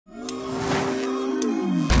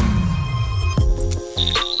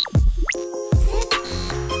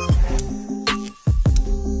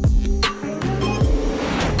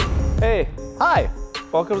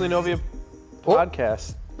Welcome to the Anovia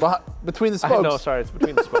podcast. Between the spokes. I know, sorry, it's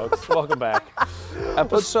between the spokes. Welcome back.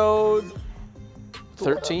 Episode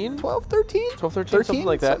 13? 12, 13? 12, 13, something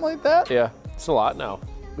like that. Something like that? Yeah, it's a lot now.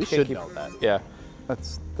 We should know that. Yeah.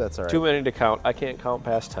 That's all right. Too many to count. I can't count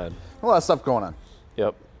past 10. A lot of stuff going on.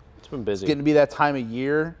 Yep. It's been busy. It's getting to be that time of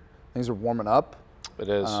year. Things are warming up. It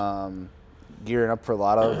is. Gearing up for a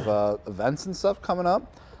lot of events and stuff coming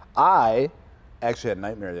up. I actually had a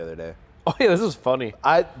nightmare the other day. Oh, yeah, this is funny.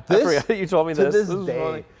 I forgot you told me this. This is day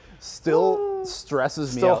funny. Still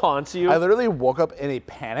stresses me out. Still haunts you? I literally woke up in a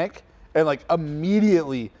panic and like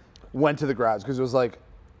immediately went to the garage because it was like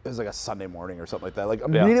a Sunday morning or something like that. Like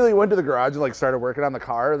immediately went to the garage and like started working on the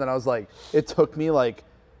car, and then I was like, it took me like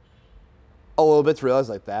a little bit to realize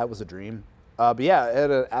like that was a dream. But yeah, I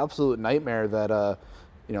had an absolute nightmare that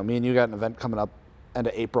me and you got an event coming up end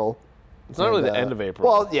of April. It's not really the end of April.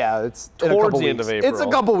 Well, yeah, it's towards the end of April. It's a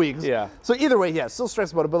couple weeks. Yeah. So either way, yeah, still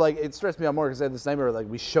stressed about it, but like it stressed me out more because I had this nightmare where, like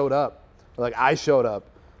we showed up, like I showed up,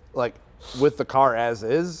 like with the car as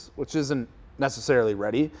is, which isn't necessarily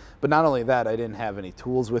ready. But not only that, I didn't have any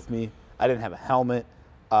tools with me. I didn't have a helmet.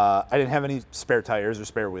 I didn't have any spare tires or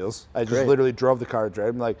spare wheels. I just literally drove the car.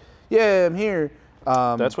 I'm like, yeah, I'm here.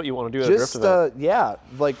 That's what you want to do at a drift event. Yeah,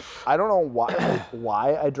 like I don't know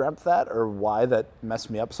why I dreamt that or why that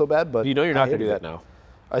messed me up so bad, but you know you're not going to do that now.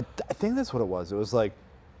 I think that's what it was. It was like,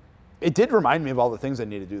 it did remind me of all the things I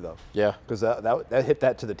need to do though. Yeah. Because that hit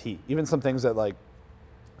that to the T. Even some things that like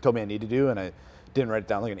told me I need to do and I didn't write it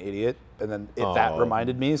down like an idiot, and then that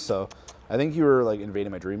reminded me. So I think you were like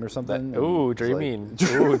invading my dream or something. Ooh, dreaming.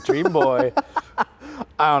 Like, ooh, dream boy.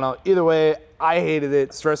 I don't know. Either way, I hated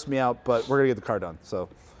it, stressed me out, but we're going to get the car done. So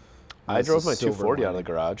I drove my 240 out of the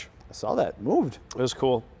garage. I saw that. Moved. It was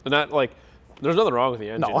cool. And not like, there's nothing wrong with the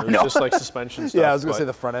engine. No, it was just like suspension stuff. Yeah, I was going to say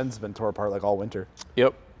the front end's been tore apart like all winter.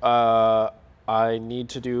 Yep. I need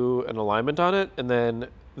to do an alignment on it, and then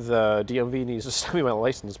the DMV needs to send me my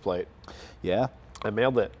license plate. Yeah. I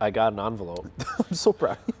mailed it. I got an envelope. I'm so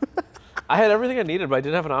proud. I had everything I needed, but I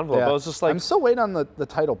didn't have an envelope. Yeah. I was just like, I'm still waiting on the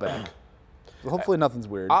title back. Hopefully nothing's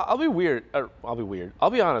weird. I'll be weird. I'll be weird.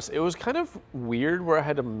 I'll be honest. It was kind of weird where I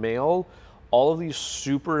had to mail all of these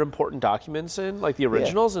super important documents in, like the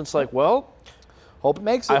originals, and it's like, well, hope it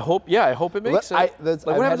makes it. I hope it makes it. Like,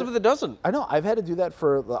 what happens if it doesn't? I know. I've had to do that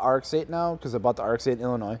for the RX-8 now because I bought the RX-8 in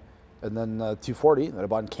Illinois, and then 240 that I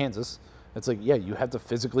bought in Kansas. It's like, yeah, you have to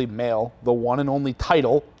physically mail the one and only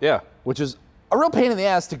title. Yeah. Which is a real pain in the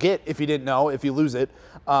ass to get if you didn't know, if you lose it.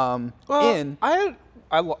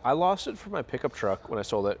 I lost it for my pickup truck when I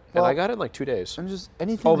sold it, and I got it in like 2 days. And just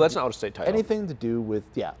anything. Oh, that's an out-of-state title. Anything to do with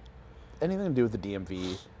anything to do with the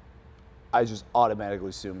DMV, I just automatically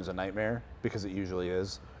assume is a nightmare because it usually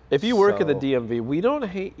is. If you work at the DMV, we don't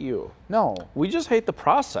hate you. No, we just hate the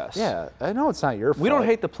process. Yeah, I know it's not your fault. We don't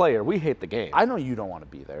hate the player. We hate the game. I know you don't want to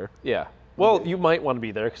be there. Yeah. Well, you might want to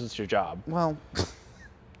be there because it's your job. Well,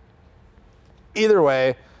 either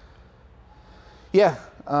way, yeah.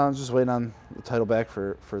 I'm just waiting on the title back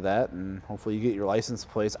for that, and hopefully you get your license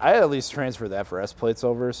plates. I at least transferred that for S plates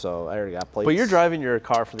over, so I already got plates. But you're driving your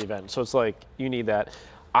car for the event, so it's like you need that.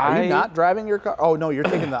 Are you not driving your car? Oh, no, you're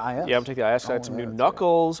taking the IS. Yeah, I'm taking the IS. I got some new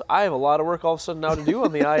knuckles. Right. I have a lot of work all of a sudden now to do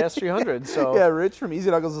on the IS 300. So yeah, Rich from Easy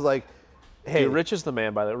Knuckles is like, hey. Dude, Rich is the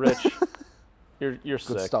man by the Rich. You're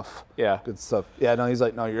sick. Good stuff. Yeah. Good stuff. Yeah, no, he's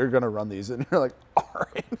like, no, you're going to run these. And you're like, all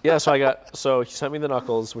right. Yeah, so he sent me the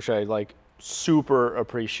knuckles, which I like super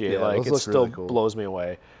appreciate. Yeah, like it still really cool. Blows me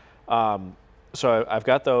away. So I've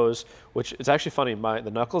got those, which it's actually funny. The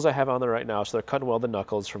knuckles I have on there right now, so they're cut and welded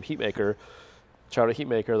knuckles from Heatmaker. Shout out to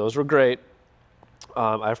Heatmaker. Those were great.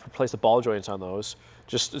 I have to replace the ball joints on those.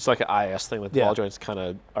 Just it's like an IS thing with the ball joints kind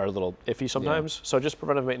of are a little iffy sometimes. Yeah. So just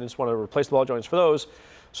preventive maintenance, want to replace the ball joints for those.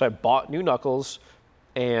 So I bought new knuckles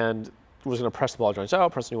and was going to press the ball joints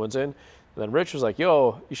out, press new ones in. And then Rich was like,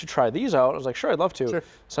 yo, you should try these out. I was like, sure, I'd love to. Sure.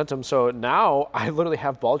 Sent him. So now I literally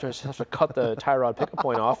have ball joints. I have to cut the tie rod pickup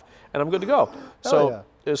point off, and I'm good to go. So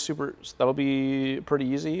it was super. That'll be pretty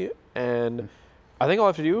easy. And I think I'll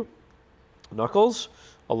have to do knuckles,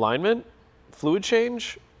 alignment, fluid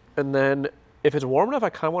change, and then if it's warm enough, I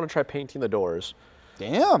kind of want to try painting the doors.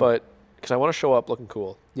 Damn. But because I want to show up looking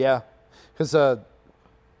cool. Yeah. Because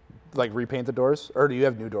like repaint the doors, or do you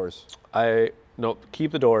have new doors? No,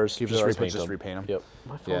 keep the doors. Keep the doors, but just repaint them. Yep.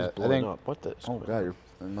 My phone's blowing up. What the? Oh god, it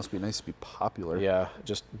must be nice to be popular. Yeah,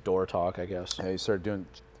 just door talk, I guess. Yeah, you started doing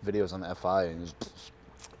videos on the FI and just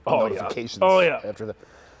notifications. Yeah. Oh yeah. After that.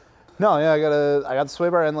 No, yeah, I got the sway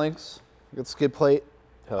bar end links. I got the skid plate.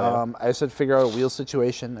 Yeah. I just had to figure out a wheel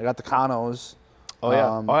situation. I got the Kanos. Oh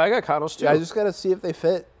yeah. I got Kanos too. Yeah, I just got to see if they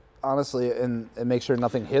fit, honestly, and make sure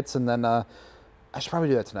nothing hits, and then I should probably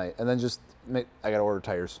do that tonight, and then I got to order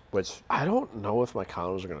tires, which I don't know if my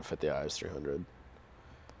condos are going to fit the IS300.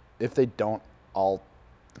 If they don't,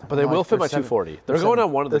 But they will fit my 240. They're going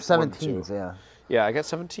on one of the 17s, yeah. Yeah, I got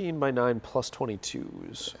 17 by 9 plus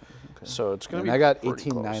 22s. Okay. So it's going to be I got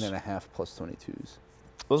 18 9.5 plus 22s.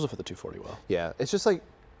 Those will fit the 240 well. Yeah, it's just like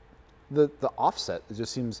the offset. It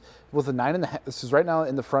just seems with a 9.5. This is right now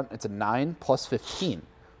in the front. It's a 9 plus 15.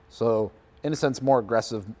 So in a sense, more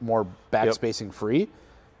aggressive, more backspacing free,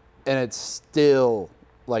 and it's still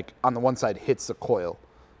like on the one side hits the coil.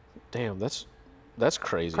 Damn, that's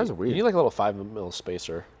crazy. That's weird. You need like a little 5mm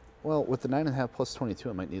spacer. Well, with the 9.5 plus 22,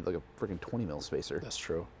 I might need like a freaking 20mm spacer. That's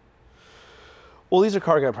true. Well, these are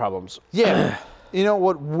car guy problems. Yeah. You know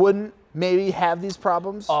what wouldn't maybe have these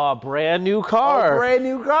problems? A brand new car. A brand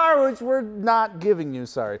new car, which we're not giving you,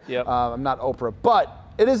 sorry. Yep. I'm not Oprah.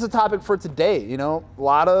 But it is a topic for today. You know, a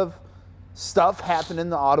lot of stuff happened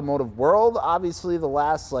in the automotive world. Obviously, the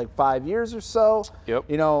last like 5 years or so. Yep.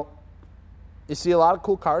 You know, you see a lot of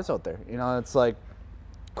cool cars out there. You know, it's like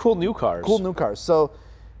cool new cars. Cool new cars. So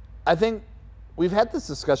I think we've had this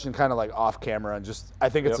discussion kind of like off camera, and just I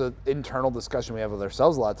think it's an internal discussion we have with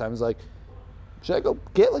ourselves a lot of times. Like, should I go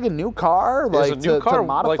get like a new car, like to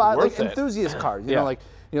modify, like enthusiast cars? You know, like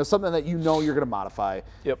something that you're gonna modify.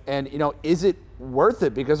 Yep. And is it worth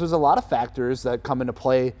it? Because there's a lot of factors that come into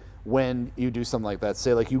play when you do something like that.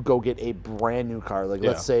 Say like you go get a brand new car, like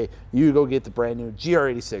let's say you go get the brand new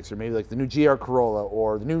GR86 or maybe like the new GR Corolla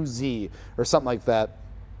or the new Z or something like that.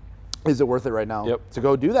 Is it worth it right now to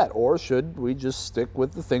go do that? Or should we just stick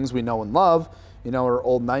with the things we know and love, or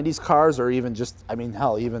old 90s cars, or even just, I mean,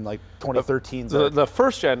 hell, even like 2013s. The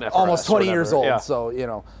first gen FRS. Almost 20 years old,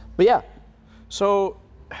 so, but yeah. So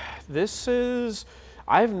this is,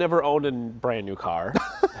 I've never owned a brand new car.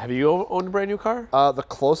 Have you owned a brand new car? The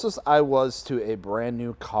closest I was to a brand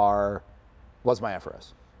new car was my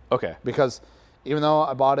FRS. Okay. Because even though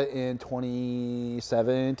I bought it in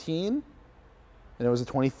 2017, and it was a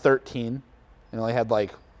 2013, and it only had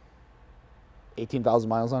like 18,000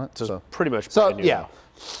 miles on it. So pretty much brand new. Yeah.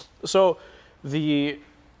 So I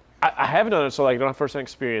haven't done it, so like I don't have first-hand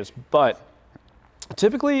experience, but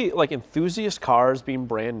typically like enthusiast cars being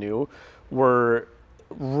brand new were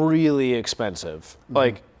really expensive. Mm-hmm.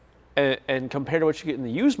 Like, and compared to what you get in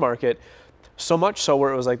the used market, so much so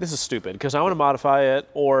where it was like, this is stupid because I want to modify it,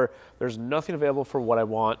 or there's nothing available for what I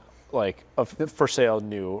want, like for sale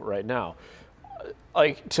new right now.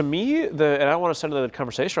 Like, to me, and I don't want to send the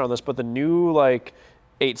conversation on this, but the new like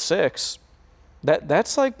 8.6,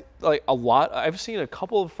 that's like a lot. I've seen a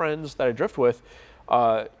couple of friends that I drift with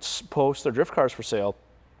post their drift cars for sale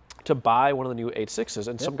to buy one of the new 8.6s,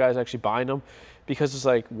 and some guys actually buying them because it's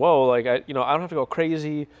like, whoa, like I don't have to go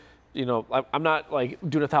crazy. I'm not like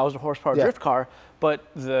doing a 1,000 horsepower drift car, but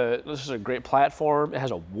this is a great platform. It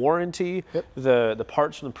has a warranty. Yep. The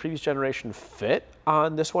parts from the previous generation fit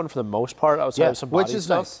on this one for the most part, outside of some body which is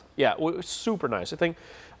stuff. Nice. Yeah, super nice. I think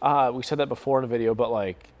we said that before in a video, but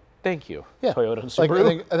like, thank you, Toyota and Like,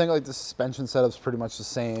 Subaru. I think like the suspension setup's pretty much the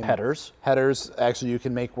same. Headers actually you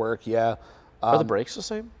can make work. Yeah. Are the brakes the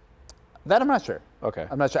same? That I'm not sure. Okay.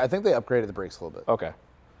 I'm not sure. I think they upgraded the brakes a little bit. Okay.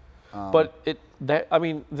 But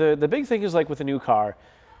the big thing is like with a new car,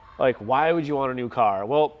 like why would you want a new car?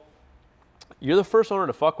 Well, you're the first owner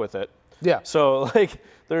to fuck with it. Yeah. So like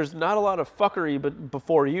there's not a lot of fuckery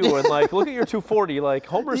before you, and like look at your 240. Like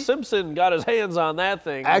Homer Simpson got his hands on that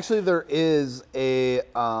thing. Actually, there is a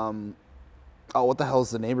what the hell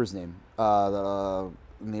is the neighbor's name? The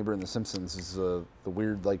neighbor in The Simpsons is the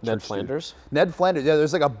weird like Ned Flanders. Ned Flanders. Yeah,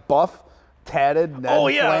 there's like a buff, tatted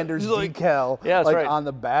Ned Flanders decal on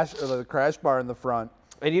the the crash bar in the front.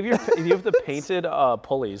 And you have the painted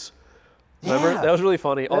pulleys. Remember? That was really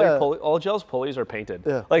funny. All Gels pulleys are painted.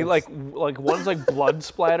 Yeah, like one's like blood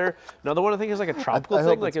splatter. Another one I think is like a tropical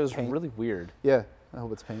thing. Like it was really weird. Yeah, I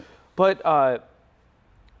hope it's paint. But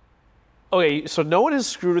okay, so no one has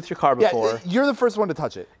screwed with your car before. Yeah, you're the first one to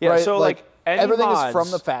touch it. Yeah, right? so like everything mods, is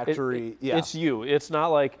from the factory. It's you. It's not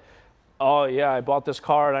like, oh yeah, I bought this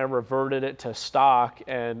car and I reverted it to stock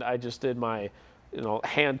and I just did my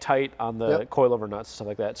hand tight on the coilover nuts and stuff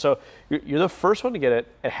like that. So you're the first one to get it.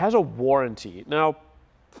 It has a warranty. Now,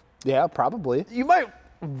 yeah, probably. You might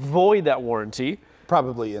void that warranty.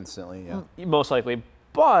 Probably instantly, yeah. Most likely.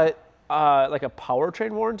 But like a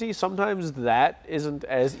powertrain warranty, sometimes that isn't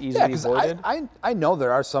as easily voided. I know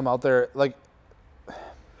there are some out there, like,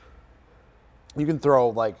 you can throw,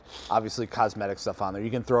 like, obviously cosmetic stuff on there.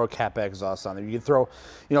 You can throw a CAPA exhaust on there. You can throw,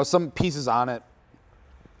 some pieces on it.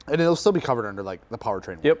 And it'll still be covered under like the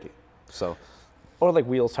powertrain warranty. So, or like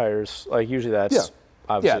wheels, tires. Like usually that's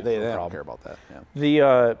obviously they don't care about that.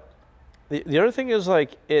 Yeah. The other thing is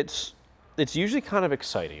like it's usually kind of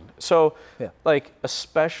exciting. So like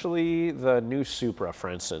especially the new Supra, for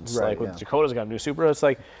instance, like when Dakota's got a new Supra, it's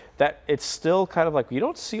like that. It's still kind of like you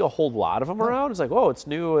don't see a whole lot of them around. It's like, oh, it's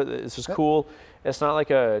new. It's just cool. It's not like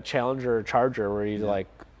a Challenger or Charger where you like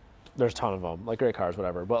there's a ton of them, like great cars,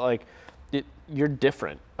 whatever. But like you're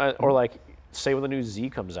different, or like say when the new Z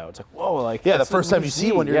comes out, it's like whoa, like the first time you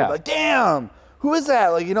see one, you're like, damn. Who is that?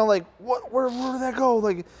 Like, you know, like, where did that go?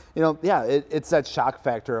 Like, you know, it's that shock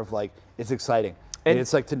factor of, like, it's exciting. And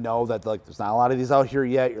it's, like, to know that, like, there's not a lot of these out here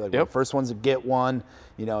yet. You're, like, the first ones to get one.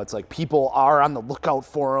 You know, it's, like, people are on the lookout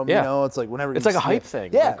for them. You know, it's, like, whenever it's like a hype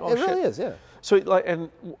thing. Yeah, like, oh, it really is, yeah. So, like, and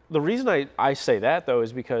the reason I say that, though,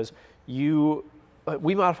 is because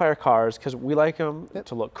we modify our cars because we like them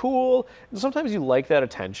to look cool. And sometimes you like that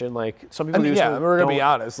attention. Like some people do. Yeah, we're gonna be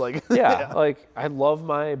honest. Like like I love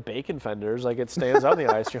my bacon fenders. Like it stands out in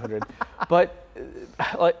the IS300. But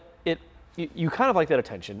like you kind of like that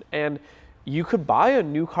attention. And you could buy a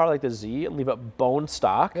new car like the Z and leave it bone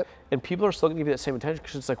stock, and people are still gonna give you that same attention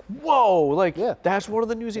because it's like, whoa, like that's one of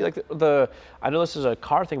the new Z. Like I know this is a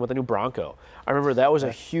car thing, but the new Bronco. I remember that was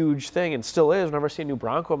a huge thing and still is. Whenever I see a new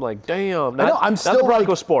Bronco, I'm like, damn. I'm still not the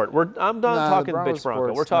Bronco like, Sport. I'm done talking bitch Bronco.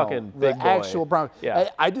 Sports, we're talking big boy. The actual Bronco. Yeah.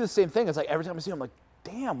 I do the same thing. It's like every time I see them, I'm like,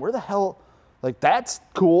 damn, where the hell? Like that's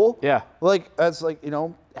cool. Yeah. Like that's like, you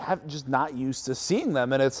know, just not used to seeing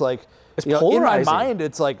them, and it's like, it's you know, polarizing. in my mind,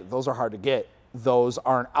 it's like those are hard to get. Those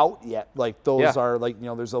aren't out yet. Like those are like, you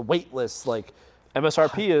know, there's a wait list. Like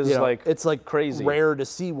MSRP is like it's like crazy rare to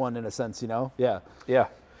see one in a sense, you know? Yeah. Yeah.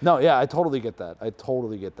 No, yeah, I totally get that. I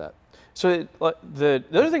totally get that. So the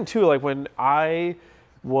other thing too, like when I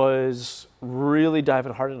was really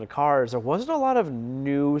diving hard into cars, there wasn't a lot of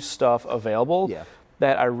new stuff available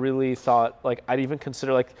that I really thought like I'd even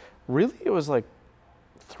consider. Like really, it was like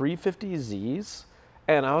 350Zs,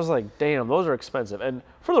 and I was like, damn, those are expensive. And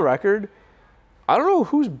for the record, I don't know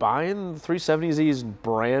who's buying the 370Zs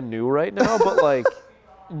brand new right now, but like,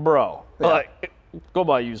 bro, like, go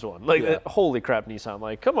buy a used one. Like, holy crap, Nissan!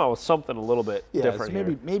 Like, come on with something a little bit different.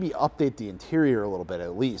 So maybe update the interior a little bit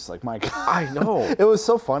at least. Like, my God, I know it was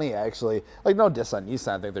so funny actually. Like, no diss on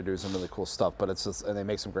Nissan. I think they're doing some really cool stuff, but it's just, and they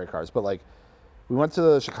make some great cars. But like, we went to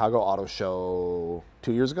the Chicago Auto Show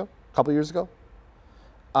a couple years ago.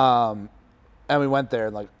 And we went there,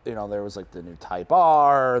 and like, you know, there was like the new Type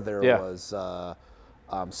R. There was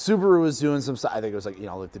Subaru was doing some stuff. I think it was like, you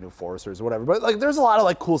know, like the new Foresters or whatever. But like, there's a lot of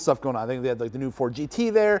like cool stuff going on. I think they had like the new Ford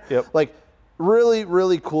GT there. Like, really,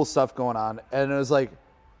 really cool stuff going on. And it was like,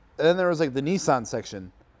 and then there was like the Nissan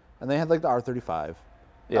section, and they had like the R35.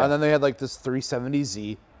 And then they had like this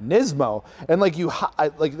 370Z Nismo, and like they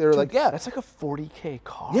were like, that's like a 40K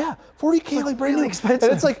car. Yeah, 40K, like brand new, expensive.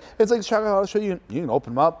 And it's like Chicago Auto Show. You can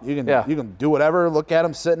open them up. You can do whatever. Look at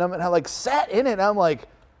them, sit in them, and I like sat in it. And I'm like,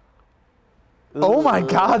 oh my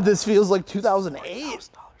God, this feels like 2008.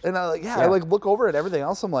 And I like I like look over at everything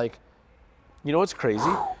else. I'm like, you know what's crazy?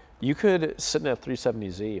 You could sit in that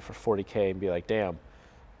 370Z for 40K and be like, damn,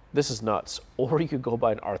 this is nuts. Or you could go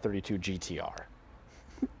buy an R32 GTR.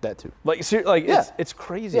 That too. Like, it's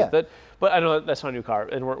crazy. But I know that's not a new car,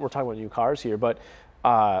 and we're talking about new cars here. But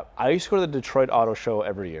I used to go to the Detroit Auto Show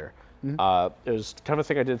every year. It was kind of a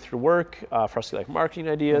thing I did through work for us to get like marketing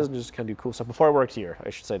ideas and just kind of do cool stuff. Before I worked here,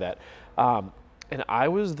 I should say that. And I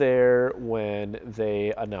was there when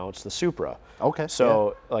they announced the Supra. Okay.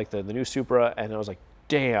 So like the new Supra, and I was like,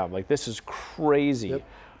 damn, like this is crazy,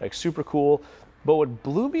 like super cool. But what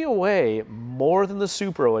blew me away more than the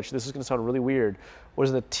Supra, which this is going to sound really weird,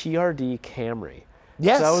 was the TRD Camry.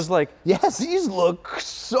 Yes. So I was like, these look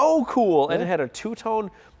so cool. And it had a two-tone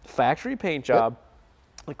factory paint job,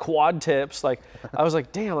 like quad tips. Like, I was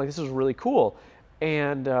like, damn, like this is really cool.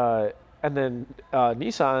 And then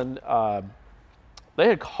Nissan, they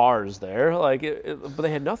had cars there, like, but they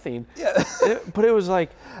had nothing. But it was like,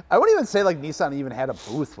 I wouldn't even say like Nissan even had a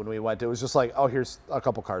booth when we went. It was just like, oh, here's a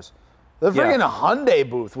couple cars. The freaking Hyundai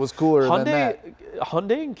booth was cooler than that.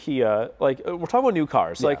 Hyundai and Kia, like we're talking about new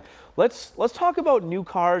cars. Like let's talk about new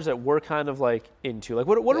cars that we're kind of like into. Like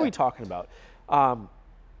what are we talking about? I'm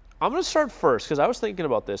gonna start first because I was thinking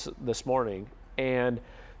about this morning, and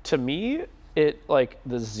to me, it like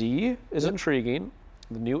the Z is intriguing.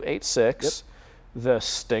 The new 8.6, the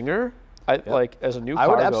Stinger. Like as a new car I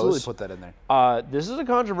would absolutely put that in there. This is a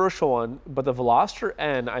controversial one, but the Veloster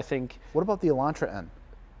N, I think. What about the Elantra N?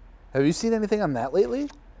 Have you seen anything on that lately?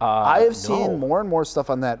 I have seen more and more stuff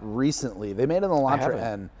on that recently. They made an Elantra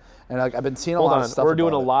N, and like I've been seeing a lot of stuff. We're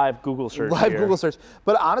doing a live Google search. Google search.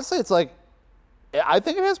 But honestly, it's like, I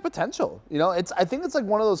think it has potential. You know, I think it's like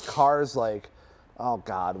one of those cars. Like, oh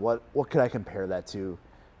God, what could I compare that to?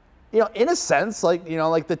 in a sense, like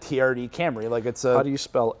like the TRD Camry, like it's a. How do you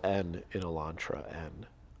spell N in Elantra? N.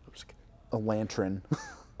 I'm just kidding. Elantrin.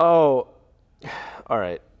 Oh, all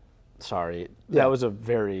right. Sorry, Yeah. that was a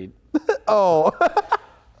very. Oh.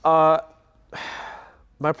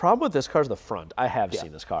 My problem with this car is the front. I have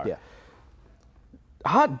seen this car. Yeah.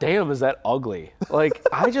 Hot damn, is that ugly? Like,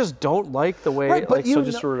 I just don't like the way. Right, but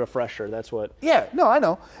just for a refresher, that's what. Yeah, no, I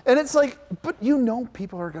know, and it's like, but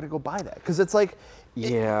people are gonna go buy that because it's like,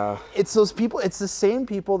 Yeah. it's those people. It's the same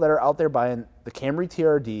people that are out there buying the Camry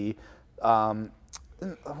TRD.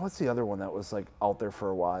 What's the other one that was like out there for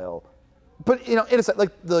a while? But in a sense,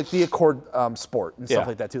 like the Accord Sport and stuff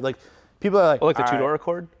like that too. Like people are like, Oh, like the two-door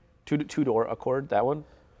Accord, two-door Accord, that one.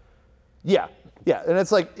 Yeah, and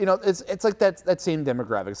it's like it's like that same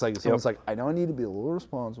demographic. It's like someone's like, I know I need to be a little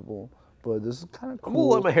responsible, but this is kind of cool. I'm gonna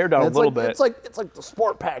let my hair down a little bit. It's like the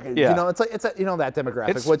sport package. Yeah. It's that demographic.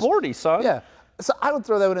 It's sporty, son. Yeah, so I would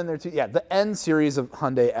throw that one in there too. Yeah, the N series of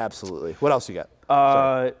Hyundai, absolutely. What else you got?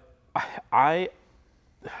 I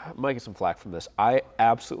might get some flack from this. I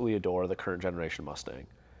absolutely adore the current generation Mustang.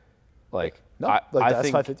 Like, the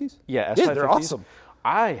S550s. Yeah, S550s. They're awesome.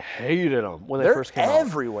 I hated them when they first came out. They're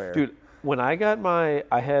everywhere, dude. When I got I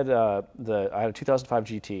had a 2005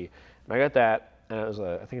 GT, and I got that, and it was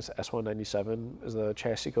I think it's S197 is the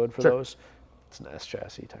chassis code for those. It's an S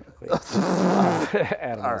chassis technically.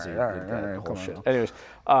 Adam knows the whole shit. Anyways,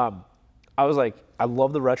 I was like, I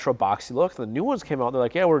love the retro boxy look. The new ones came out, and they're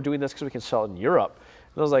like, yeah, we're doing this because we can sell it in Europe.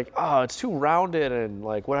 And I was like, oh, it's too rounded and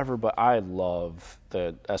like whatever, but I love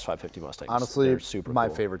the S550 Mustangs. Honestly, they're super my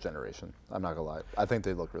cool. favorite generation. I'm not gonna lie. I think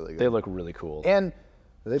they look really good. They look really cool. And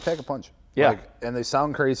they pack a punch. Yeah. And they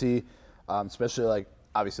sound crazy, especially like,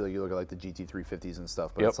 obviously like you look at like the GT350s and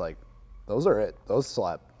stuff, but it's like, those are it. Those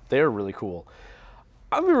slap. They're really cool.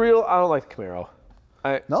 I'll be real, I don't like the Camaro.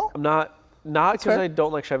 I'm not because I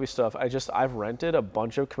don't like Chevy stuff. I've rented a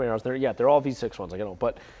bunch of Camaros. They're all V6 ones, like I know,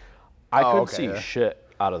 but I couldn't see shit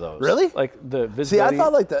out of those. Really? Like the visibility. See, I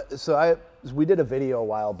thought like that. So we did a video a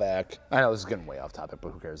while back. I know this is getting way off topic, but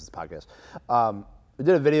who cares? It's a podcast. We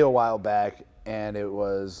did a video a while back, and it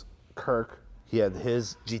was Kirk. He had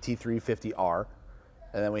his GT350R,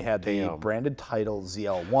 and then we had the branded title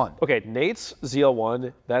ZL1. Okay, Nate's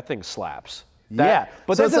ZL1, that thing slaps. But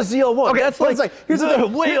so that's a ZL1. Okay, that's so like here's the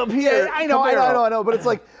way up here. Yeah, I know. But it's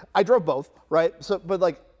like I drove both, right? So, but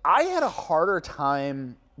like I had a harder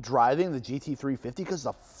time driving the GT350 because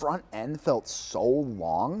the front end felt so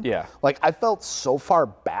long. Yeah. Like I felt so far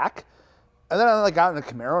back. And then I like got in the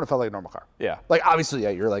Camaro and it felt like a normal car. Yeah. Like obviously,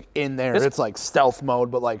 you're like in there. It's like stealth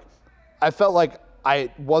mode, but like I felt like I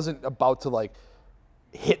wasn't about to like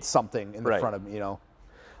hit something in the front of me,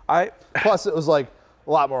 Plus it was like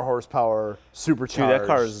a lot more horsepower, supercharged. Dude, that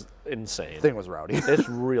car is insane. Thing was rowdy. It's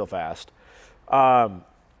real fast.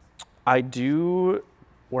 We're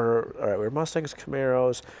Mustangs,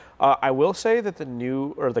 Camaros. I will say that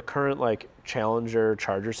the current like Challenger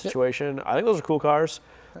Charger situation, I think those are cool cars.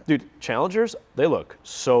 Dude, Challengers, they look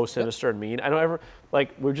so sinister and mean. I don't we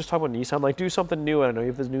were just talking about Nissan, like do something new, and I know you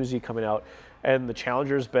have this new Z coming out, and the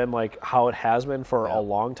Challenger's been like how it has been for a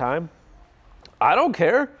long time. I don't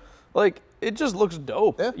care. Like, it just looks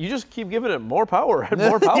dope. Yeah. You just keep giving it more power and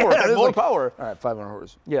more power and more power. All right, 500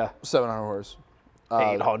 horse. Yeah. 700 horse.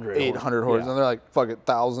 800 horse. And they're like, fuck it,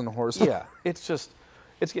 1,000 horse. Yeah. It's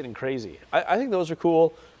getting crazy. I think those are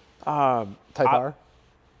cool. Type R?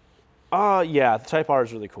 Yeah, the Type R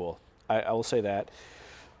is really cool. I will say that.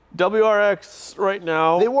 WRX right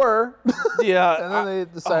now. They were. Yeah. And then they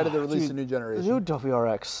decided to release a new generation. The new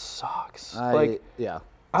WRX sucks. To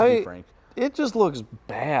be frank. It just looks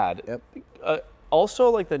bad. Yep. Also,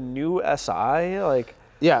 like the new SI, like.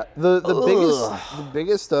 Yeah, the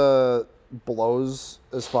biggest blows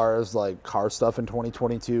as far as like car stuff in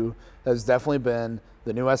 2022 has definitely been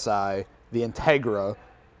the new SI, the Integra,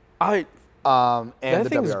 and that the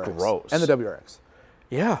thing's WRX. Gross. And the WRX.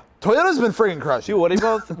 Yeah. Toyota's been friggin' crushing. Dude, what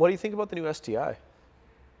do you think about the new STI?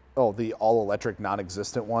 Oh, the all-electric,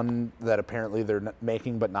 non-existent one that apparently they're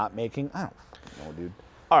making but not making? I don't know, dude.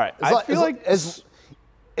 All right, I feel like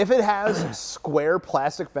if it has square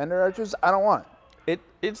plastic fender arches, I don't want it.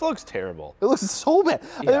 It looks terrible. It looks so bad.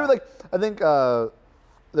 Yeah. I think there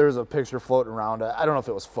was a picture floating around. I don't know if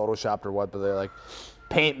it was photoshopped or what, but they're like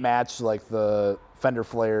paint match like the fender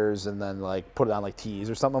flares and then like put it on like T's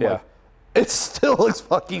or something. I'm like, it still looks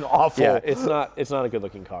fucking awful. Yeah, it's not a good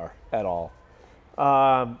looking car at all.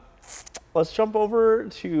 Let's jump over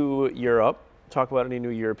to Europe. Talk about any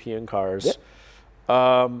new European cars. Yep.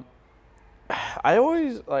 I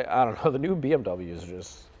always I don't know, the new BMWs are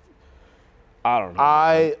just, I don't know.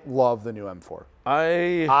 I love the new M4.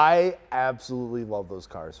 I absolutely love those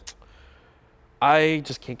cars. I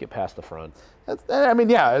just can't get past the front. I mean,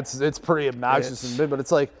 yeah, it's pretty obnoxious and big, but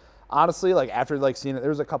it's like, honestly, like after like seeing it, there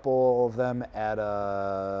was a couple of them at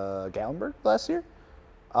Gallenberg last year.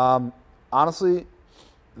 Honestly,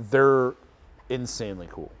 they're insanely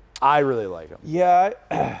cool. I really like them. Yeah,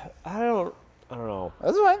 I don't know.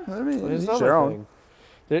 That's fine. I mean, it's your own.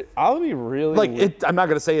 I'll be really like. I'm not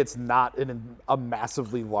gonna say it's not a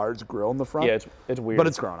massively large grill in the front. Yeah, it's weird, but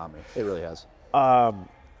it's grown on me. It really has.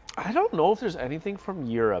 I don't know if there's anything from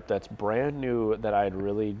Europe that's brand new that I'd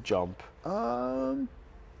really jump to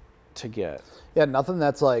get. Yeah, nothing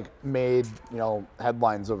that's like made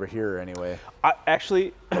headlines over here anyway.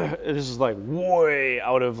 Actually, this is like way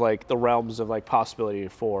out of like the realms of like possibility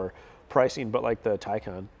for pricing, but like the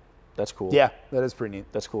Taycan, that's cool. Yeah, that is pretty neat.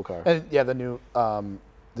 That's a cool car. And yeah, the new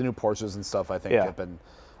Porsches and stuff I think have been.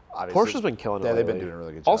 Porsche's been killing it. Yeah, lately. they've been doing a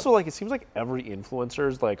really good job. Also, like it seems like every influencer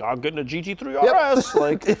is like, I'm getting a GT3 RS.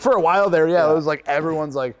 Like for a while there, it was like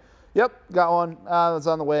everyone's like, "Yep, got one. That's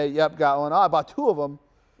on the way. Yep, got one. Oh, I bought 2 of them.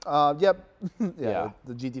 Yep."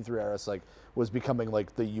 The GT3 RS like was becoming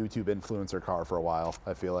like the YouTube influencer car for a while.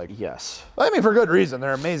 I feel like. Yes. I mean, for good reason.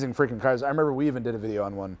 They're amazing freaking cars. I remember we even did a video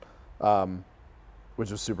on one,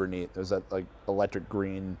 which was super neat. It was that like electric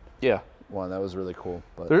green. One that was really cool.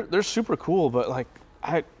 But they're super cool, but like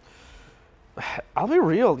I'll be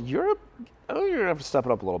real. Europe, I think you're gonna have to step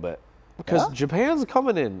it up a little bit because Japan's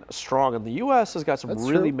coming in strong, and the U.S. has got some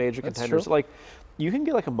really major contenders. Like, you can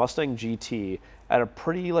get like a Mustang GT at a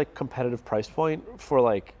pretty like competitive price point for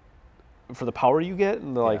the power you get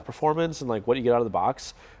and the like performance and like what you get out of the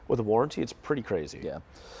box with a warranty. It's pretty crazy. Yeah,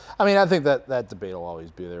 I mean, I think that debate will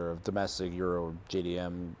always be there of domestic, Euro,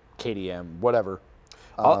 JDM, KDM, whatever.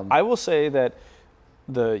 I will say that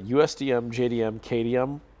the USDM, JDM,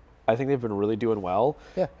 KDM, I think they've been really doing well.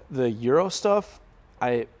 Yeah. The Euro stuff,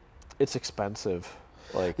 it's expensive.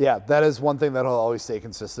 Like, yeah, that is one thing that'll always stay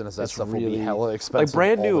consistent is that stuff will be hella expensive. Like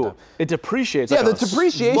brand new, it depreciates. Yeah, like the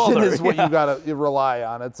depreciation is what you gotta rely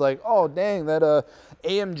on. It's like, oh dang, that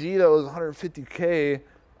AMG that was 150K,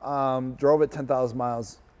 drove it 10,000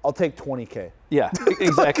 miles. I'll take 20K. Yeah,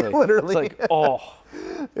 exactly. Like, literally. It's like, oh.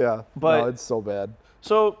 Yeah, but no, it's so bad.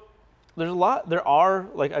 So there are,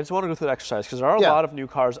 like, I just want to go through the exercise because there are a lot of new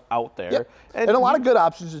cars out there. Yep. And a lot of good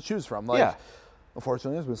options to choose from. Like,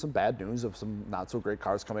 unfortunately, there's been some bad news of some not so great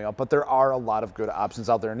cars coming up, but there are a lot of good options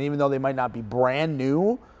out there. And even though they might not be brand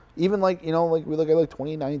new, even like, like we look at like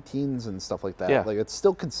 2019s and stuff like that, like it's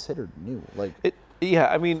still considered new. Like,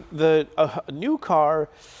 I mean, the new car,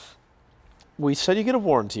 we said you get a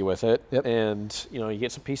warranty with it, and you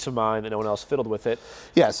get some peace of mind that no one else fiddled with it.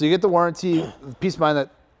 Yeah, so you get the warranty, peace of mind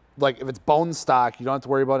that, like, if it's bone stock, you don't have to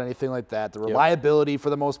worry about anything like that. The reliability,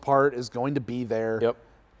 for the most part, is going to be there.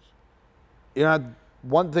 Yep.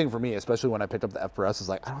 One thing for me, especially when I picked up the F4S, is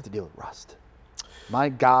like, I don't have to deal with rust. My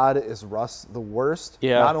God, is rust the worst?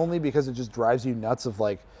 Yeah. Not only because it just drives you nuts of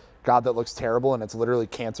like, God, that looks terrible, and it's literally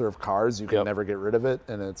cancer of cars. You can never get rid of it,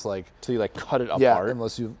 and it's like... So you like cut it apart? Yeah,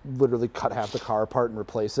 unless you literally cut half the car apart and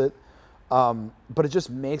replace it. But it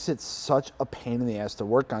just makes it such a pain in the ass to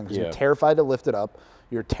work on because you're terrified to lift it up.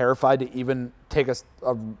 You're terrified to even take a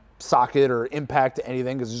socket or impact to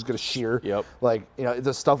anything because it's just going to shear. Yep. Like,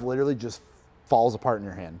 the stuff literally just falls apart in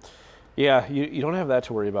your hand. Yeah, you don't have that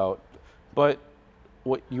to worry about. But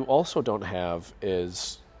what you also don't have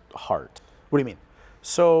is heart. What do you mean?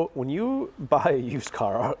 So when you buy a used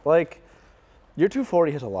car, like, your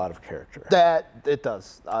 240 has a lot of character. That it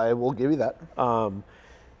does. I will give you that. I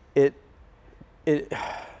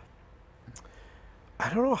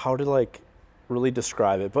don't know how to like really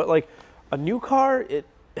describe it, but like a new car, it's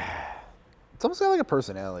almost got like a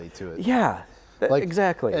personality to it. Yeah, like,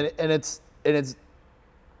 exactly. And it's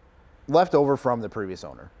left over from the previous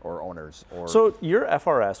owner or owners. So your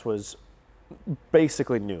FRS was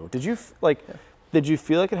basically new. Did you Did you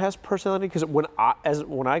feel like it has personality? Because when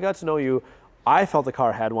I got to know you, I felt the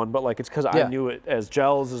car had one, but like it's because I knew it as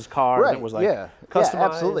Gels' car. Right. And it was like customized. Yeah,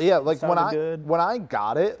 absolutely. Yeah, like when I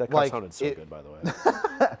got it, that car sounded so good, by the way.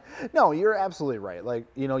 No, you're absolutely right. Like,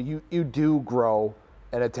 you do grow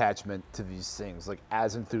an attachment to these things. Like,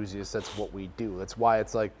 as enthusiasts, that's what we do. That's why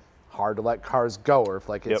it's like hard to let cars go, or if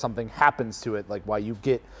like if something happens to it, like why you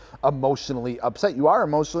get emotionally upset. You are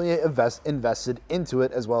emotionally invested into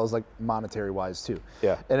it, as well as like monetary wise too.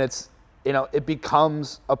 Yeah. And it's, it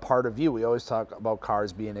becomes a part of you. We always talk about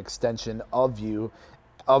cars being an extension of you,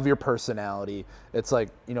 of your personality. It's like,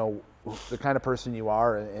 the kind of person you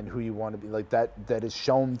are and who you want to be, like that is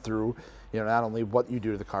shown through, you know, not only what you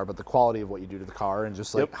do to the car, but the quality of what you do to the car and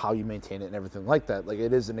just like how you maintain it and everything like that. Like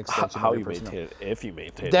it is an extension how of you your personality. maintain it, if you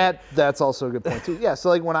maintain it. That's also a good point too. Yeah, so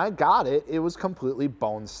like when I got it, it was completely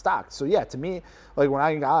bone stock. So yeah, to me, like when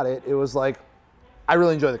I got it, it was like, I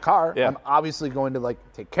really enjoy the car. Yeah. I'm obviously going to like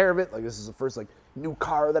take care of it. Like this is the first like new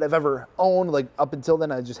car that I've ever owned. Like up until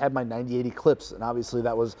then, I just had my 90 Eclipse, and obviously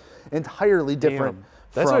that was entirely different. Damn.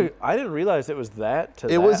 That's I didn't realize it was that to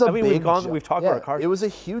it was a I mean, big jump. We've talked about our cars. It was a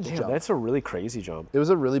huge jump. That's a really crazy jump. It was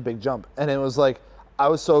a really big jump, and it was like I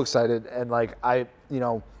was so excited, and like I, you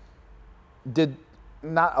know, did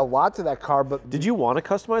not a lot to that car, but did you want to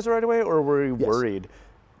customize it right away, or were you worried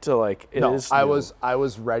to like it no, is I new?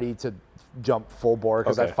 was ready to jump full bore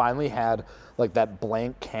because I finally had like that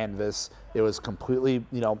blank canvas. It was completely,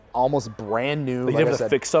 you know, almost brand new. Like you have to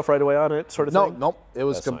fix stuff right away on it, sort of thing. Nope. It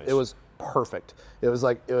was nice. It was perfect. It was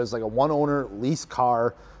like a one owner lease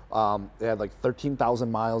car. It had like 13,000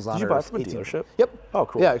 miles on it. Did you buy it from a dealership? Yep. Oh,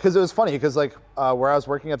 cool. Yeah, because it was funny because like where I was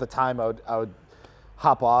working at the time, I would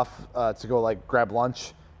hop off to go like grab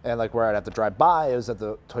lunch, and like where I'd have to drive by, it was at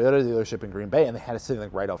the Toyota dealership in Green Bay, and they had it sitting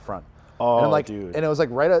like right out front. Oh, and I'm like, dude. And it was like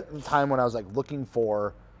right at the time when I was like looking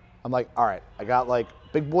for, I'm like, all right, I got like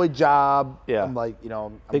big boy job. Yeah. I'm like, you know,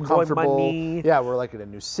 I'm big comfortable. Boy money. Yeah, we're like in a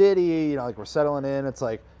new city. You know, like we're settling in. It's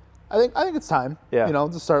like, I think it's time. Yeah. You know,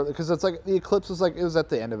 to start because it's like the Eclipse was like it was at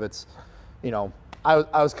the end of its, you know, I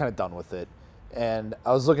was kind of done with it, and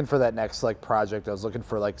I was looking for that next like project. I was looking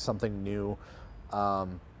for like something new,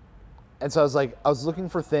 and so I was looking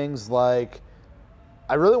for things like.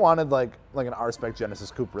 I really wanted like an R-Spec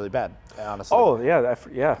Genesis Coupe really bad, honestly. Oh yeah,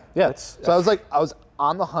 yeah. So I was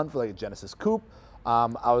on the hunt for like a Genesis Coupe.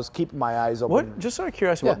 I was keeping my eyes open. What? Just out of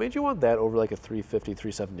curiosity, what made you want that over like a 350,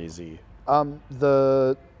 370Z?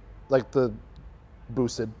 The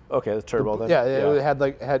boosted. Okay, the turbo then. Yeah,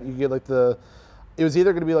 it you get like it was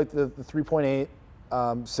either going to be like the 3.8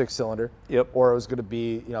 6-cylinder. Yep. Or it was going to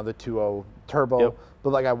be, you know, the 2.0 turbo. Yep. But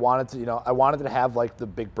like I wanted to have like the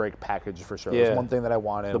big brake package for sure. Yeah. It was one thing that I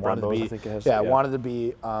wanted. The Brembos, I think it has. Yeah, I wanted to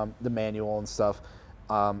be the manual and stuff.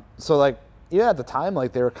 So like at the time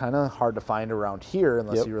like they were kind of hard to find around here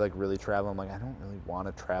unless you were like really traveling. I'm like I don't really want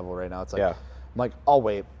to travel right now. It's like I'm like I'll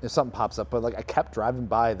wait if something pops up. But like I kept driving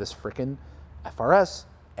by this freaking FRS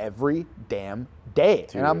every damn day,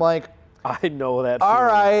 and I'm like I know that. All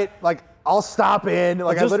right, like I'll stop in.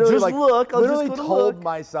 Like I literally just like look. literally told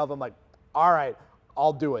myself I'm like all right.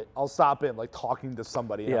 I'll do it. I'll stop in, like talking to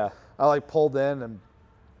somebody. You know? I like pulled in and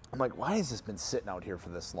I'm like, why has this been sitting out here for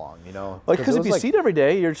this long? You know, like because if you see it every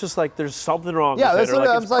day, you're just like, there's something wrong. Yeah, with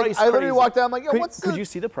that's what I literally walked out. I'm like, yo, could you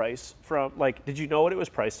see the price from like? Did you know what it was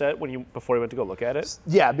priced at before you went to go look at it?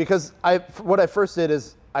 Yeah, because what I first did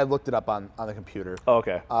is I looked it up on the computer. Oh,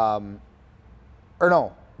 okay. Or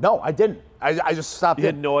no, I didn't. I just stopped in. You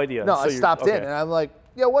had no idea. No, I stopped in, and I'm like,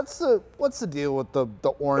 yeah, what's the deal with the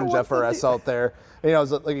orange FRS out there? And, you know,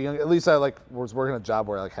 it was like at least I like was working a job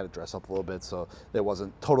where I like had to dress up a little bit, so it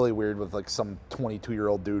wasn't totally weird with like some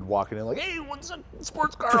 22-year-old dude walking in like, hey, what's a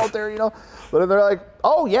sports car out there? You know, but they're like,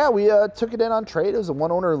 oh yeah, we took it in on trade. It was a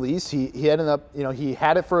one-owner lease. He ended up, you know, he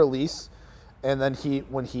had it for a lease, and then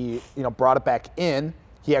when he brought it back in,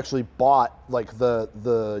 he actually bought like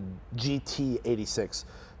the GT86.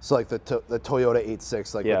 So like the Toyota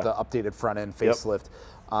 86, like with the updated front end facelift,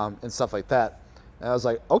 and stuff like that. And I was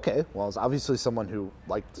like, okay, well, it's obviously someone who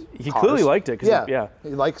liked cars. He clearly liked it. He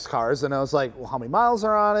likes cars. And I was like, well, how many miles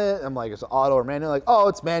are on it? I'm like, it's auto or manual? Like, oh,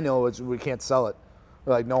 it's manual, which we can't sell it.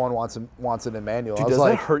 They're like, no one wants it in manual. Dude, I was does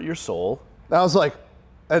like, that hurt your soul? And I was like,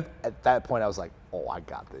 at that point, I was like, oh, I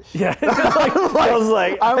got this shit. Yeah. I was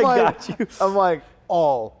like, I got you. I'm like,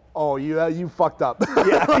 oh, you fucked up.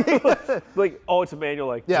 Yeah. Like, oh, it's a manual.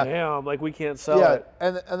 Like, damn, like we can't sell it.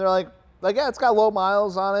 And they're like, yeah, it's got low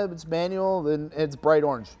miles on it. It's manual, and it's bright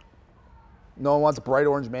orange. No one wants a bright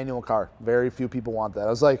orange manual car. Very few people want that. I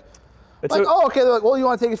was like, oh, okay. They're like, well, you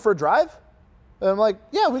want to take it for a drive? And I'm like,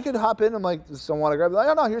 yeah, we could hop in. I'm like, just don't want to grab it. Like,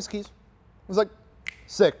 oh no, here's the keys. I was like,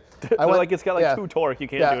 sick. Like it's got like 2 torque. You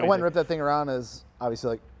can't do anything. I went and ripped that thing around. As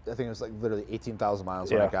obviously like I think it was like literally 18,000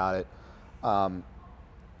 miles when I got it. I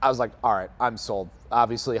was like, all right, I'm sold.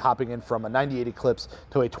 Obviously, hopping in from a 98 Eclipse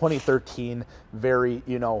to a 2013 very,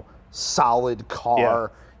 solid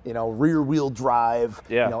car, rear wheel drive,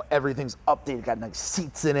 everything's updated, got nice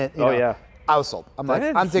seats in it. I was sold. I'm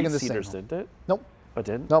like, I'm taking this thing. Didn't it? Nope. Oh,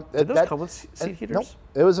 didn't? Nope. Did those come with seat heaters? Nope.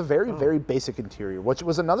 It was a very, very basic interior, which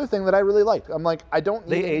was another thing that I really liked. I'm like, I don't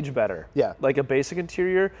need They age better. Yeah. Like a basic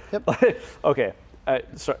interior. Yep. Okay.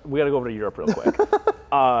 sorry, we got to go over to Europe real quick.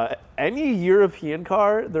 Any European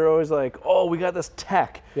car, they're always like, oh, we got this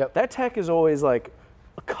tech. Yep. That tech is always like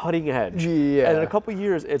a cutting edge. Yeah. And in a couple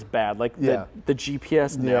years, it's bad. Like the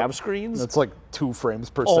GPS nav screens. It's like 2 frames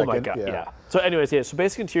per second. Oh my God, yeah. So anyways, so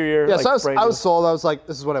basic interior. Yeah, like, so I was sold. I was like,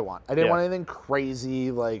 this is what I want. I didn't want anything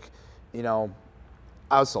crazy, like, you know,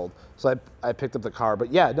 I was sold. So I picked up the car.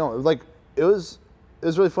 But yeah, no, like, it was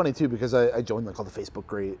really funny too, because I joined like all the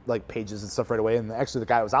Facebook pages and stuff right away, and actually the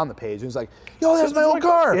guy was on the page, and he was like, yo, there's my old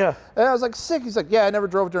car. Yeah. And I was like, sick. He's like, yeah, I never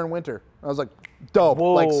drove it during winter. I was like, dope.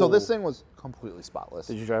 Whoa. Like, so this thing was completely spotless.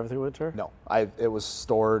 Did you drive it through winter? No, it was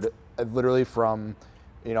stored literally from,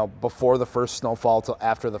 you know, before the first snowfall till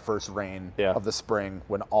after the first rain of the spring,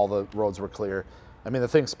 when all the roads were clear. I mean, the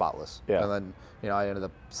thing's spotless. Yeah. And then, you know, I ended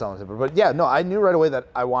up selling it. But yeah, no, I knew right away that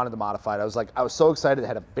I wanted to modify it. I was so excited. It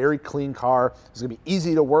had a very clean car. It was going to be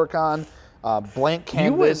easy to work on. Blank canvas.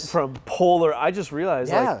 You went from polar. I just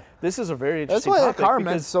realized, like, this is a very interesting topic. That's why that car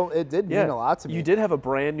meant so. It did mean a lot to me. You did have a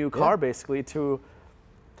brand new car, basically, to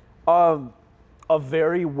a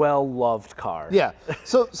very well-loved car. Yeah.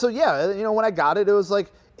 So yeah, you know, when I got it, it was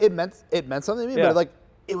like, it meant something to me, but like,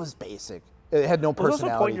 it was basic. It had no personality.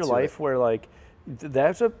 There's also a point in your life where, like,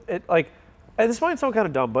 and this might sound kind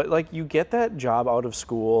of dumb, but like, you get that job out of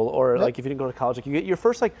school, or like if you didn't go to college, like you get your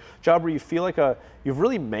first like job where you feel like you've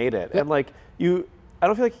really made it, and like I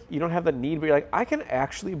don't feel like you don't have the need, but you're like, I can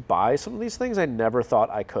actually buy some of these things I never thought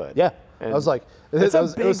I could. Yeah. And I was like, it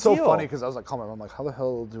was so funny, because I was like, calling my mom, I'm like, how the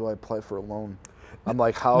hell do I apply for a loan? I'm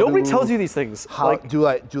like, how? Nobody tells you these things. How like, do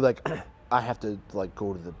I have to like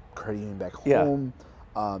go to the credit union back home?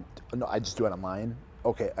 No, I just do it online.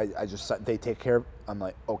 Okay, I just, they take care of, I'm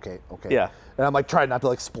like, okay. Yeah. And I'm like trying not to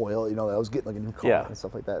like spoil, you know, I was getting like a new car and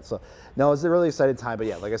stuff like that. So no, it was a really exciting time, but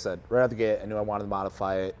yeah, like I said, right out the gate, I knew I wanted to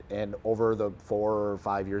modify it, and over the 4 or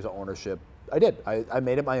 5 years of ownership, I did. I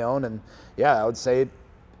made it my own, and yeah, I would say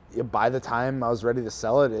by the time I was ready to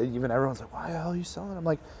sell it, even everyone's like, why the hell are you selling it? I'm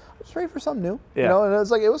like, I'm just ready for something new. You know, and it's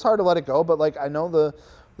like, it was hard to let it go, but like, I know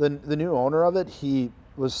the new owner of it, he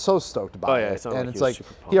was so stoked about it, and it's like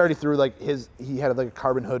he already threw like he had like a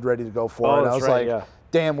carbon hood ready to go for it. And I was like,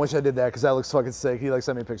 damn, wish I did that, because that looks fucking sick. He like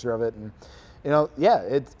sent me a picture of it, and you know,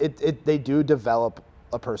 yeah, they do develop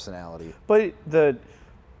a personality. But they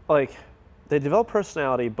develop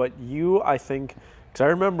personality, but you, I think, because I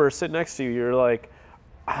remember sitting next to you, you're like,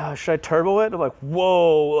 should I turbo it? And I'm like,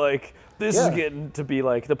 whoa, like this is getting to be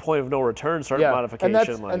like the point of no return, starting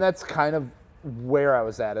modification. And that's kind of where I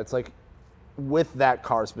was at. It's like, with that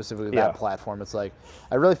car specifically, that platform, it's like,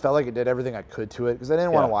 I really felt like it did everything I could to it, because I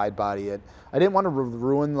didn't want to wide body it. I didn't want to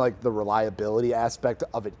ruin like the reliability aspect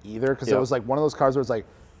of it either, because it was like one of those cars where it's like,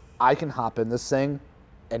 I can hop in this thing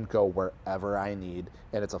and go wherever I need,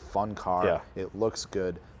 and it's a fun car. It looks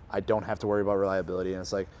good. I don't have to worry about reliability. And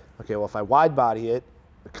it's like, okay, well, if I wide body it,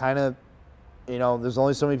 kind of, you know, there's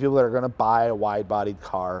only so many people that are going to buy a wide bodied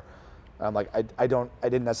car. I'm like, I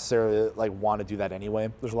didn't necessarily like want to do that anyway.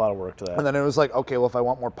 There's a lot of work to that. And then it was like, okay, well, if I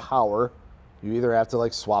want more power, you either have to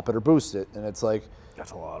like swap it or boost it, and it's like,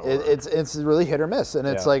 that's a lot of work. It's really hit or miss, and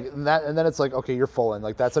it's like that, and then it's like, okay, you're full in,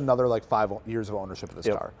 like that's another like 5 years of ownership of this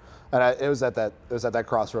car, and it was at that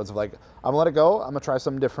crossroads of like, I'm gonna let it go, I'm gonna try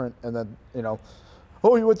something different, and then, you know,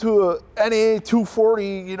 oh, you went to a NA 240,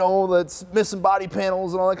 you know, that's missing body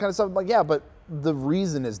panels and all that kind of stuff. I'm like, yeah, but the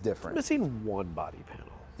reason is different. I'm missing one body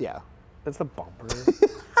panel. Yeah. That's the bumper.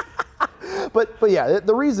 But yeah,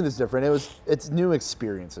 the reason is different. It's new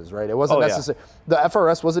experiences, right? It wasn't necessary. The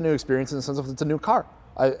FRS was a new experience in the sense of it's a new car.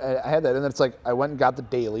 I had that, and then it's like I went and got the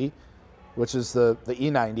daily, which is the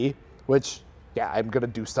E90, which I'm gonna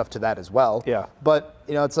do stuff to that as well. Yeah. But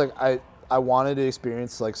you know, it's like I wanted to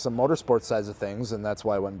experience like some motorsport sides of things, and that's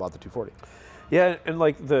why I went and bought the 240. Yeah, and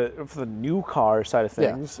like for the new car side of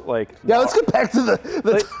things, like let's get back to the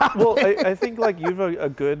like, topic. Well, I think like you have a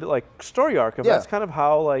good like story arc of that's kind of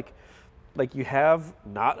how like you have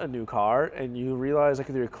not a new car, and you realize like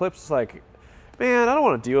with your Eclipse, it's like, man, I don't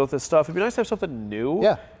want to deal with this stuff. It'd be nice to have something new.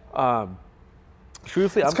 Yeah.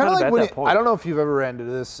 Truthfully, I'm kind of like at that point. I don't know if you've ever ran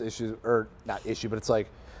into this issue, or not issue, but it's like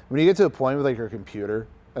when you get to a point with like your computer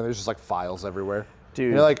and there's just like files everywhere. Dude,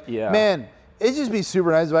 and you're like, man, it'd just be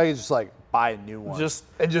super nice if I could just like buy a new one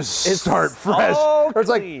and just start fresh. Or it's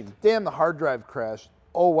like, damn, the hard drive crashed.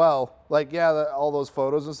 Oh well, like all those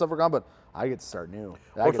photos and stuff are gone, but I get to start new.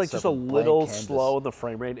 Or it's like just a little slow in the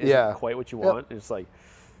frame rate isn't quite what you want. It's like,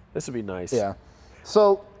 this would be nice. Yeah.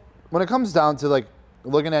 So when it comes down to like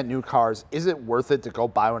looking at new cars, is it worth it to go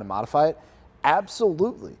buy one and modify it?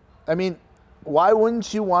 Absolutely. I mean, why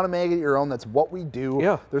wouldn't you want to make it your own? That's what we do.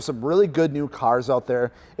 Yeah. There's some really good new cars out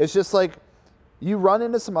there. It's just like, you run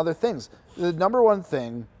into some other things. The number one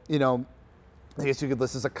thing, you know, I guess you could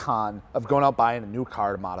list as a con of going out buying a new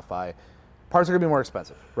car to modify. Parts are going to be more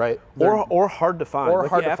expensive, right? Or hard to find. Or like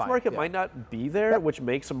hard the to find. aftermarket might not be there, which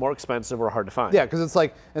makes them more expensive or hard to find. Yeah, because it's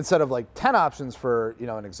like instead of like 10 options for, you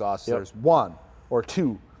know, an exhaust, there's 1 or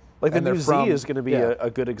 2. Like the new Z is going to be a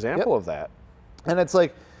good example of that. And it's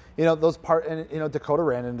like, you know, those and you know, Dakota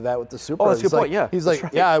ran into that with the Supra. Oh, that's a good point. Yeah, he's like,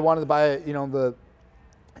 right. I wanted to buy, you know, the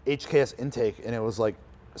HKS intake, and it was like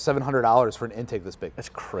 $700 for an intake this big. That's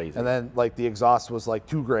crazy. And then like the exhaust was like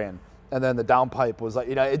 $2,000, and then the downpipe was like,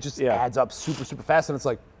 you know, it just adds up super fast. And it's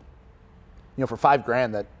like, you know, for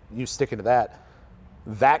 $5,000 that you stick into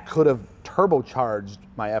that could have turbocharged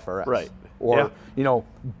my FRS. Right. Or, you know,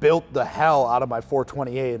 built the hell out of my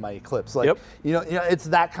 428 and my Eclipse. Like, you know, it's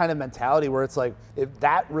that kind of mentality where it's like, if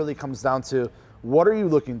that really comes down to what are you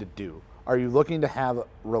looking to do? Are you looking to have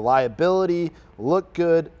reliability, look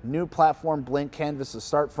good, new platform, blank canvas to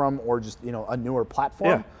start from, or just, you know, a newer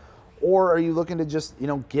platform? Or are you looking to just, you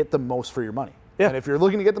know, get the most for your money? And if you're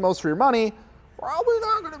looking to get the most for your money, probably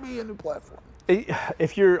not going to be a new platform.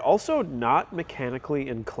 If you're also not mechanically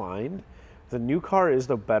inclined, the new car is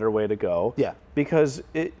the better way to go. Yeah. Because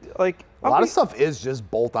it, like, a lot of stuff is just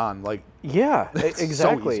bolt on. Like, exactly.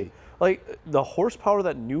 So easy. Like the horsepower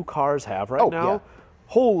that new cars have right now,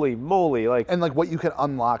 holy moly! Like, and like what you can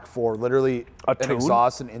unlock for literally an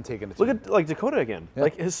exhaust and intake and a tune. Look at like Dakota again.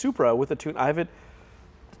 Like his Supra with a tune. I have it.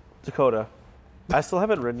 Dakota, I still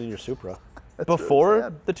haven't ridden in your Supra.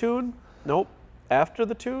 Before the tune, nope. After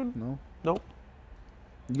the tune, nope.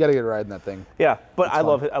 You got to get a ride in that thing. Yeah, but I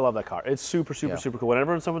love it. I love that car. It's super cool.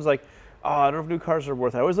 Whenever someone's like, "Oh, I don't know if new cars are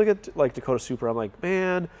worth it," I always look at like Dakota Supra. I'm like,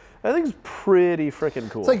 man, that thing's pretty freaking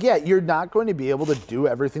cool. It's like, you're not going to be able to do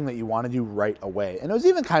everything that you want to do right away. And it was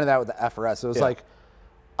even kind of that with the FRS. It was like,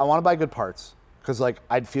 I want to buy good parts because like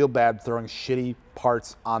I'd feel bad throwing shitty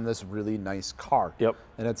parts on this really nice car. Yep.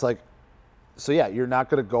 And it's like, so you're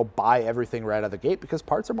not going to go buy everything right out of the gate because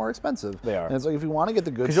parts are more expensive. They are. And it's like if you want to get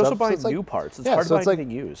the good stuff. Because you're also buying new parts. It's hard to buy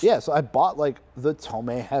anything used. Yeah, so I bought like the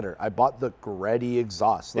Tomei header. I bought the Greddy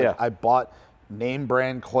exhaust. Like I bought name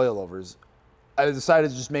brand coilovers. I decided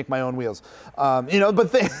to just make my own wheels. You know,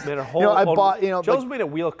 but I bought, you know. Joe's made a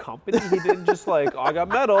wheel company. He didn't just like, I got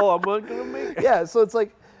metal, I'm going to make it. Yeah, so it's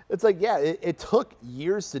like, it took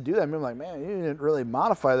years to do that. I mean, I'm like, man, you didn't really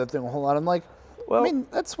modify that thing a whole lot. I'm like, well, I mean,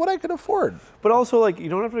 that's what I could afford. But also, like, you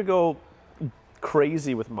don't have to go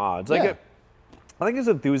crazy with mods. Like, I think as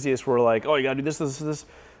enthusiasts, we're like, oh, you got to do this.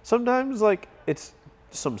 Sometimes, like, it's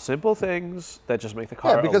some simple things that just make the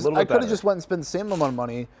car a little bit better. Because I could have just went and spent the same amount of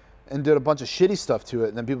money and did a bunch of shitty stuff to it,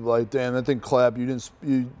 and then people are like, damn, that thing clapped, you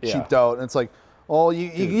cheaped out. And it's like, well,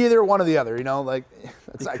 you either one or the other, you know? Like,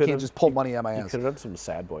 I can't just pull money out my ass. You could have done some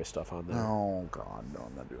sad boy stuff on there. Oh, God, no,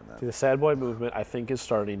 I'm not doing that. Dude, the sad boy movement, I think, is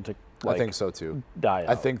starting to, like, I think so, too. Die out.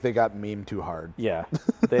 I think they got memed too hard. Yeah.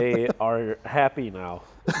 They are happy now.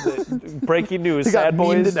 Breaking news, they sad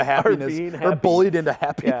boys into happiness, are being happy. Or bullied into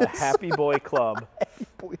happiness. Yeah, happy boy club.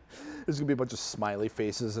 There's going to be a bunch of smiley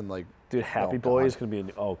faces and, like... Dude, happy boy is going to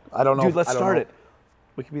be... I don't know. Dude, let's start it.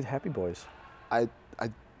 We can be the happy boys.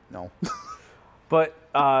 No. But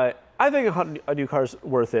I think a new car's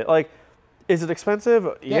worth it. Like, is it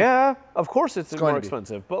expensive? Yeah, of course it's more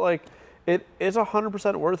expensive. But, like, it is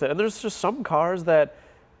 100% worth it. And there's just some cars that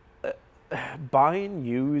buying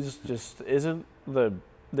used just isn't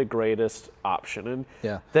the greatest option. And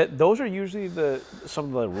that those are usually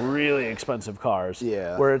some of the really expensive cars.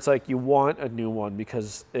 Yeah. Where it's like you want a new one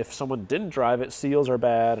because if someone didn't drive it, seals are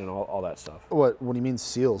bad and all that stuff. What do you mean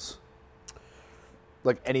seals?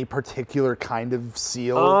 Like any particular kind of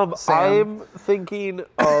seal? I'm thinking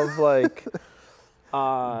of like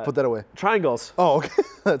put that away. Triangles. Oh, okay.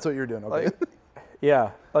 That's what you're doing. Okay. Like,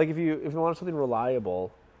 yeah. Like if you want something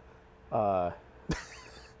reliable,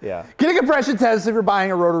 yeah. Get a compression test if you're buying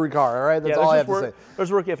a rotary car, all right? That's all I have to say.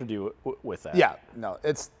 There's work you have to do with that. Yeah, no,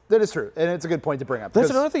 that is true, and it's a good point to bring up. That's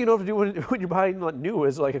another thing you don't have to do when you're buying new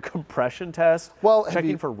is like a compression test,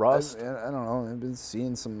 checking for rust. I don't know. I've been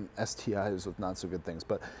seeing some STIs with not so good things,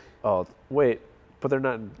 but... Oh, wait, but they're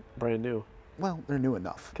not brand new. Well, they're new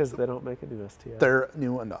enough. Because they don't make a new STI. They're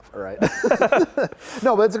new enough, all right?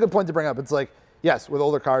 No, but it's a good point to bring up. It's like, yes, with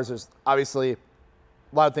older cars, there's obviously a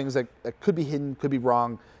lot of things that could be hidden, could be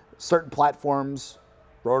wrong. Certain platforms,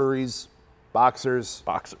 rotaries, boxers,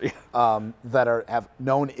 that have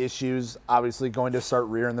known issues, obviously going to start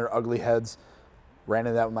rearing their ugly heads. Ran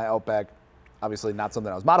into that with my Outback. Obviously not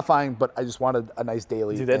something I was modifying, but I just wanted a nice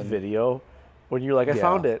daily. Dude, that video, when you're like, I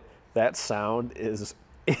found it, that sound is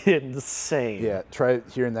insane. Yeah, try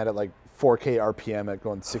hearing that at like 4K RPM at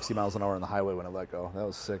going 60 miles an hour on the highway when I let go. That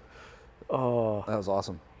was sick. Oh, that was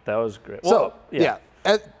awesome. That was great. So, yeah.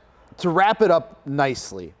 To wrap it up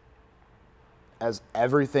nicely, as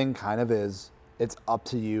everything kind of is, it's up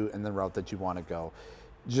to you and the route that you want to go.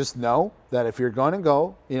 Just know that if you're going to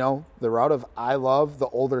go, the route of I love the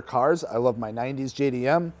older cars, I love my 90s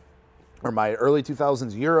JDM or my early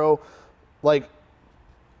 2000s Euro, like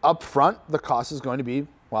up front, the cost is going to be,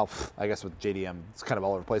 well, I guess with JDM, it's kind of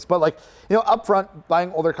all over the place. But like, up front,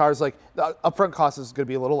 buying older cars, like the upfront cost is going to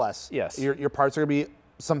be a little less. Yes. Your parts are going to be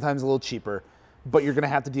sometimes a little cheaper, but you're going to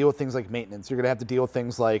have to deal with things like maintenance. You're going to have to deal with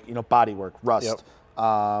things like, body work, rust,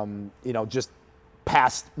 just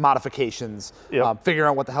past modifications, figuring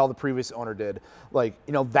out what the hell the previous owner did. Like,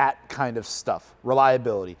 that kind of stuff.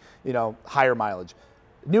 Reliability, higher mileage.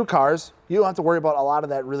 New cars, you don't have to worry about a lot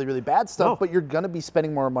of that really, really bad stuff, but you're going to be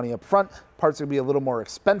spending more money up front. Parts are going to be a little more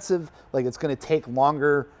expensive. Like, it's going to take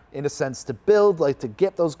longer, in a sense, to build, like, to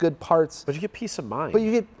get those good parts. But you get peace of mind. But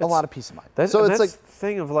you get a lot of peace of mind. That's the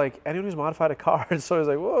thing of, like, anyone who's modified a car, it's always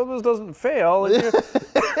like, well, this doesn't fail. And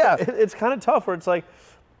yeah. It's kind of tough where it's like,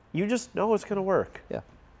 you just know it's going to work. Yeah.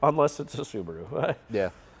 Unless it's a Subaru. Yeah.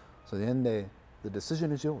 So at the end of the day, the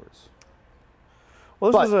decision is yours.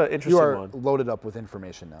 Well, this was an interesting one. You are loaded up with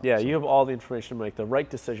information now. Yeah, so you have all the information to make the right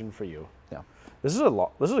decision for you. Yeah. This is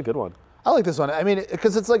a good one. I like this one. I mean,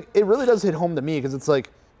 because it's like, it really does hit home to me, because it's like,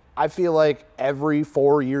 I feel like every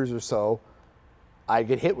 4 years or so, I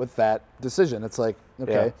get hit with that decision. It's like,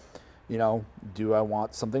 okay, do I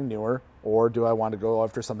want something newer, or do I want to go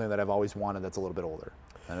after something that I've always wanted that's a little bit older?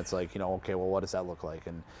 And it's like, okay, well, what does that look like?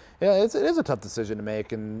 And yeah, it is a tough decision to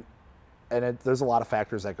make, and there's a lot of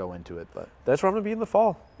factors that go into it. But that's where I'm gonna be in the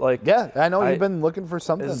fall. Like, yeah, I know you've been looking for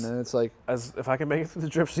something, and it's like, if I can make it through the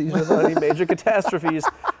drip season without any major catastrophes,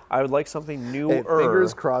 I would like something newer. Hey,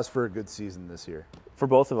 fingers crossed for a good season this year for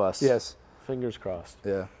both of us. Yes, fingers crossed.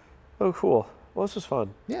 Yeah. Oh, cool. Well, this was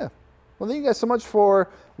fun. Yeah. Well, thank you guys so much for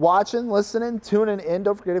watching, listening, tuning in.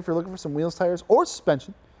 Don't forget, if you're looking for some wheels, tires, or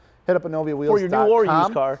suspension, hit up AnoviaWheels.com. For your new or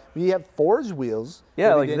used car. We have forged wheels.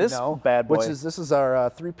 Yeah, like this bad boy. This is our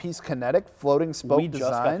three-piece kinetic floating spoke design. We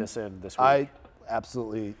just got this in this week. I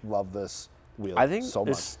absolutely love this wheel so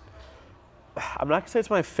much. I'm not going to say it's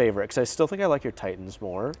my favorite, because I still think I like your Titans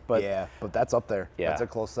more. But yeah, but that's up there. Yeah. That's a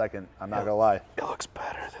close second. I'm not going to lie. It looks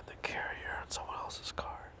better than the Carrier on someone else's car.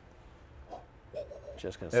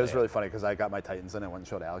 Just gonna say it was really funny, because I got my Titans and I went and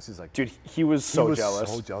showed Alex. He's like, dude, he was so jealous.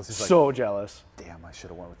 So jealous. He's like, so jealous. Damn, I should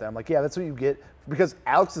have went with that. I'm like, yeah, that's what you get, because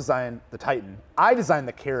Alex designed the Titan. I designed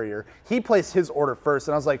the Carrier. He placed his order first,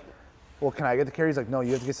 and I was like, well, can I get the Carrier? He's like, no,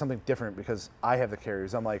 you have to get something different because I have the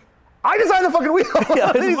Carriers. I'm like, I designed the fucking wheel.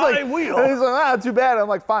 Yeah, it's my wheel. And he's like, too bad. I'm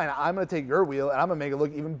like, fine, I'm going to take your wheel, and I'm going to make it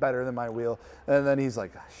look even better than my wheel. And then he's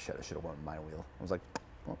like, shit, I should have went with my wheel. I was like,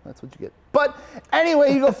 well, that's what you get. But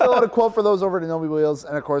anyway, you go fill out a quote for those over at Anovia Wheels.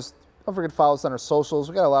 And, of course, don't forget to follow us on our socials.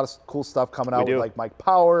 We got a lot of cool stuff coming out with, like, Mike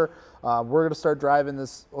Power. We're going to start driving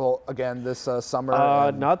this, this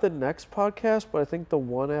summer. Not the next podcast, but I think the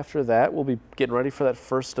one after that, we'll be getting ready for that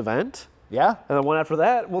first event. Yeah. And then one after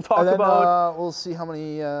that, we'll talk about... we'll see how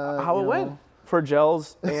many... how it went for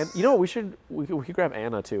gels. And, we could grab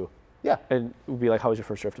Anna, too. Yeah. And we'd be like, how was your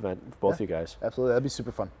first drift event? Both of you guys. Absolutely. That'd be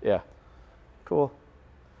super fun. Yeah. Cool.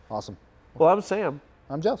 Awesome. Well, I'm Sam.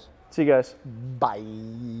 I'm Jess. See you guys.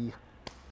 Bye.